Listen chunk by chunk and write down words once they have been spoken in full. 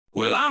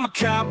Well, I'm a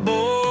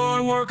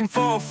cowboy working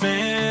for a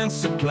fence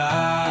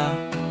supply,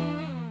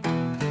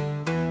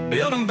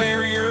 building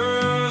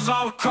barriers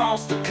all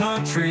across the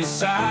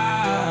countryside.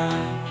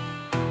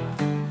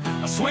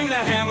 I swing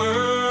that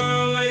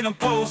hammer, lay them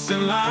posts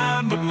in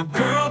line, but my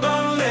girl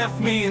done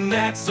left me and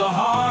that's a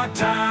hard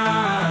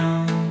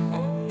time.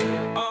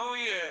 Oh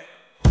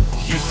yeah.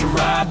 Used to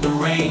ride the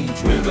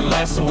range with a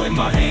lasso in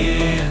my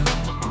hand.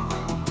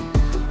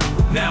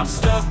 Now I'm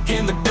stuck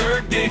in the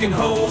dirt, digging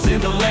holes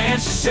in the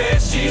land. She said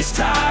she's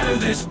tired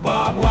of this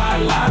barbed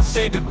wire life.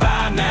 Say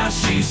goodbye, now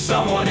she's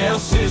someone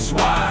else's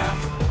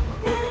wife.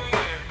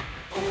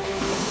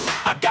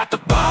 I got the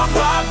barbed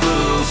wire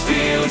blues,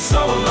 feeling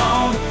so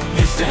alone.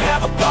 Used to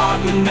have a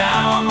partner,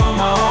 now I'm on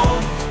my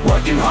own.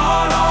 Working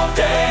hard all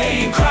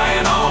day and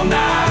crying all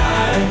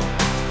night.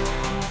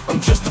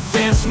 I'm just a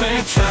fence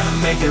man trying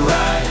to make it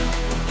right.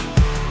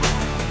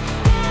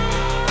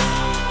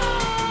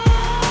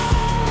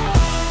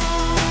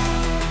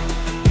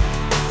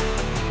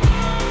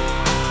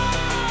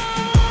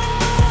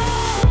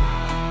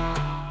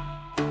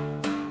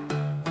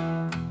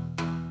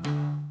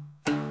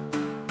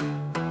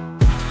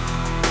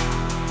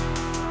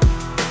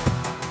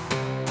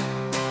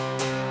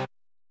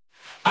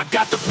 I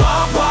got the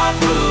barbed wire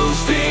blues,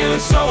 feeling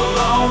so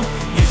alone.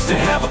 Used to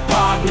have a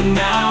partner,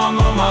 now I'm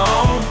on my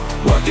own.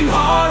 Working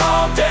hard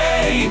all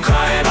day and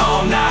crying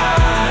all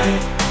night.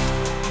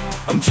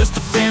 I'm just a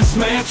fence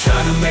man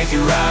trying to make it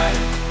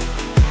right.